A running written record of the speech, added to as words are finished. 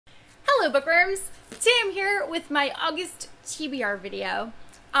Hello bookworms! Today I'm here with my August TBR video.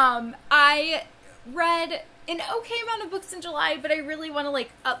 I read an okay amount of books in July, but I really want to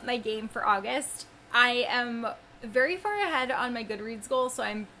up my game for August. I am very far ahead on my Goodreads goal, so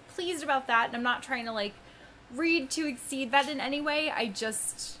I'm pleased about that, and I'm not trying to read to exceed that in any way. I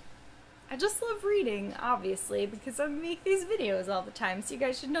just love reading, obviously, because I make these videos all the time, so you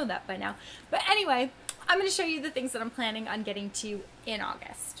guys should know that by now. But anyway, I'm going to show you the things that I'm planning on getting to in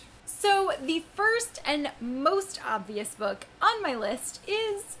August. So the first and most obvious book on my list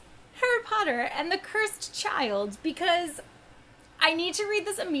is Harry Potter and the Cursed Child, because I need to read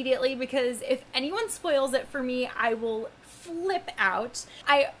this immediately, because if anyone spoils it for me, I will flip out.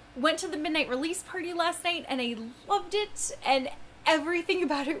 I went to the midnight release party last night and I loved it, and everything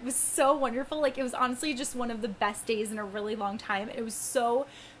about it was so wonderful. It was honestly just one of the best days in a really long time. It was so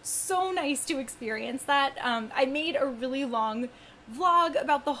nice to experience that. I made a really long vlog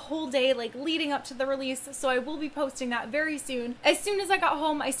about the whole day leading up to the release, so I will be posting that very soon. As soon as I got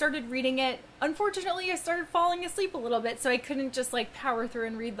home, I started reading it. Unfortunately, I started falling asleep a little bit, so I couldn't just power through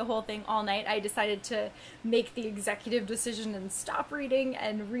and read the whole thing all night. I decided to make the executive decision and stop reading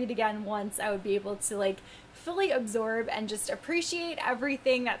and read again once I would be able to fully absorb and just appreciate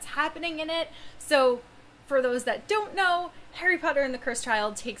everything that's happening in it. So for those that don't know, Harry Potter and the Cursed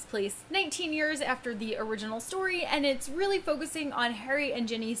Child takes place 19 years after the original story, and it's really focusing on Harry and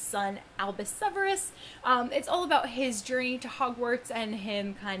Ginny's son, Albus Severus. It's all about his journey to Hogwarts and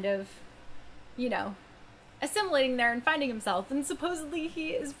him kind of, assimilating there and finding himself, and supposedly he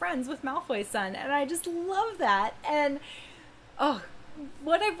is friends with Malfoy's son, and I just love that. And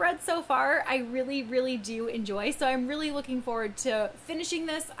what I've read so far, I really do enjoy, so I'm really looking forward to finishing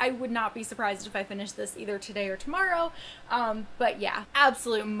this. I would not be surprised if I finish this either today or tomorrow, but yeah,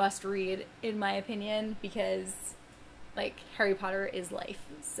 absolute must read in my opinion, because Harry Potter is life.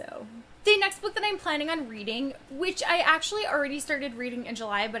 So the next book that I'm planning on reading, which I actually already started reading in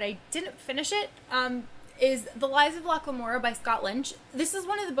July but I didn't finish it, is The Lives of Locke Lamora by Scott Lynch. This is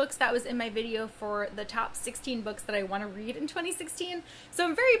one of the books that was in my video for the top 16 books that I want to read in 2016, so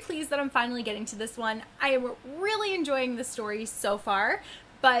I'm very pleased that I'm finally getting to this one. I am really enjoying the story so far,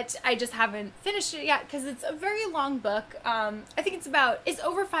 but I just haven't finished it yet because it's a very long book. I think it's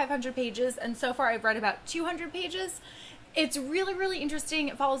over 500 pages, and so far I've read about 200 pages. It's really interesting.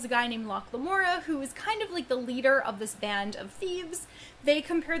 It follows a guy named Locke Lamora, who is kind of the leader of this band of thieves. They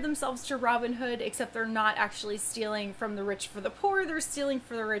compare themselves to Robin Hood, except they're not actually stealing from the rich for the poor, they're stealing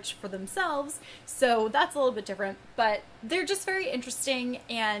for the rich for themselves. So that's a little bit different, but they're just very interesting,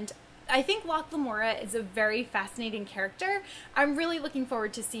 and I think Locke Lamora is a very fascinating character. I'm really looking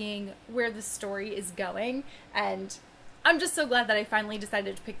forward to seeing where the story is going, and I'm just so glad that I finally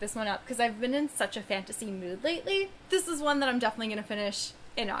decided to pick this one up, because I've been in such a fantasy mood lately. This is one that I'm definitely going to finish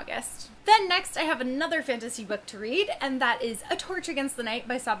in August. Then next I have another fantasy book to read, and that is A Torch Against the Night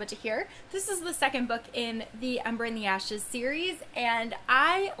by Sabaa Tahir. This is the second book in the Ember and the Ashes series, and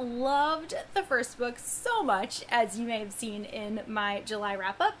I loved the first book so much, as you may have seen in my July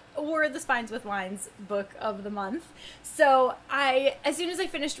wrap-up, or the Spines with Wines book of the month. So as soon as I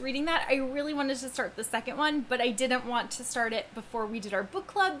finished reading that, I really wanted to start the second one, but I didn't want to start it before we did our book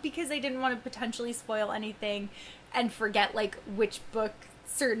club, because I didn't want to potentially spoil anything and forget which book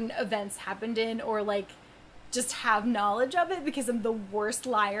certain events happened in, or just have knowledge of it, because I'm the worst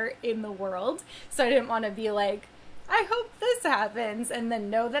liar in the world. So I didn't want to be I hope this happens, and then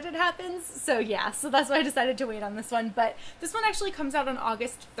know that it happens. So yeah, so that's why I decided to wait on this one. But this one actually comes out on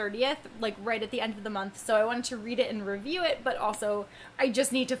August 30th, right at the end of the month, so I wanted to read it and review it, but also I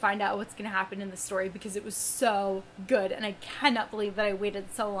just need to find out what's going to happen in the story, because it was so good, and I cannot believe that I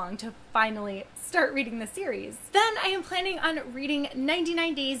waited so long to finally start reading the series. Then I am planning on reading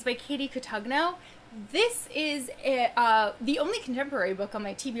 99 Days by Katie Cotugno. This is the only contemporary book on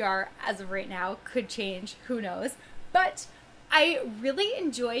my TBR as of right now. Could change, who knows. But I really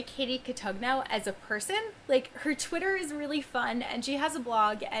enjoy Katie Cotugno as a person. Her Twitter is really fun, and she has a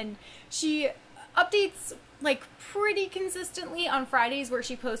blog, and she updates pretty consistently on Fridays, where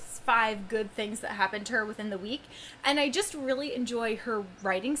she posts 5 good things that happened to her within the week, and I just really enjoy her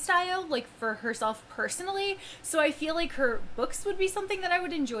writing style, for herself personally, so I feel her books would be something that I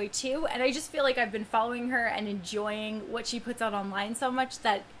would enjoy too, and I just feel I've been following her and enjoying what she puts out online so much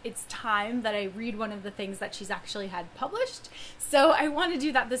that it's time that I read one of the things that she's actually had published. So I want to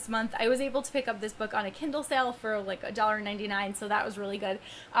do that this month. I was able to pick up this book on a Kindle sale for $1.99, so that was really good.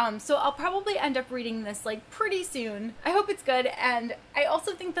 So I'll probably end up reading this pretty soon. I hope it's good, and I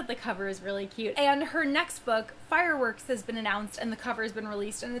also think that the cover is really cute. And her next book, Fireworks, has been announced and the cover has been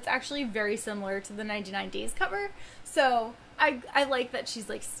released, and it's actually very similar to the 99 Days cover. So I like that she's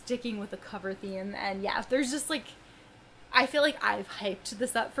like sticking with the cover theme, and yeah, there's just like, I feel like I've hyped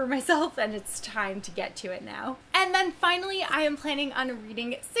this up for myself and it's time to get to it now. And then finally, I am planning on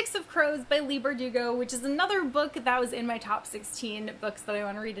reading Six of Crows by Leigh Bardugo, which is another book that was in my top 16 books that I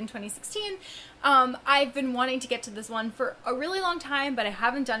want to read in 2016. I've been wanting to get to this one for a really long time, but I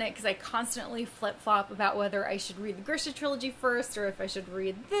haven't done it because I constantly flip-flop about whether I should read the Grisha trilogy first or if I should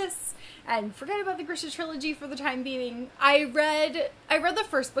read this and forget about the Grisha trilogy for the time being. I read the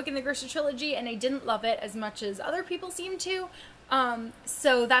first book in the Grisha trilogy and I didn't love it as much as other people seem to.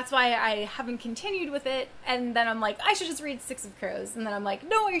 So that's why I haven't continued with it, and then I'm like, I should just read Six of Crows, and then I'm like,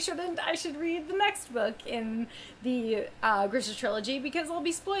 no, I shouldn't, I should read the next book in the Grisha trilogy because I'll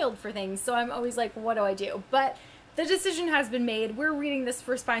be spoiled for things, so I'm always like, what do I do? But the decision has been made. We're reading this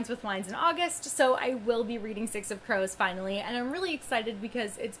for Spines with Lines in August, so I will be reading Six of Crows finally, and I'm really excited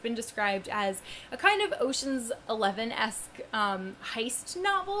because it's been described as a kind of Ocean's 11-esque heist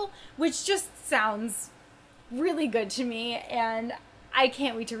novel, which just sounds really good to me, and I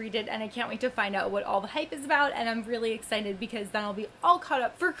can't wait to read it, and I can't wait to find out what all the hype is about, and I'm really excited because then I'll be all caught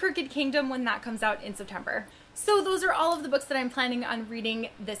up for Crooked Kingdom when that comes out in September. So those are all of the books that I'm planning on reading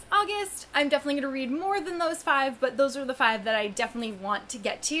this August. I'm definitely going to read more than those 5, but those are the 5 that I definitely want to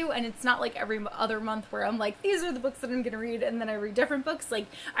get to, and it's not like every other month where I'm like, these are the books that I'm going to read, and then I read different books. Like,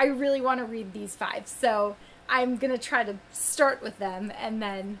 I really want to read these 5, so I'm going to try to start with them, and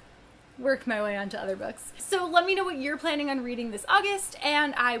then work my way onto other books. So let me know what you're planning on reading this August,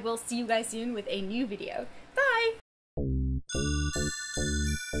 and I will see you guys soon with a new video. Bye!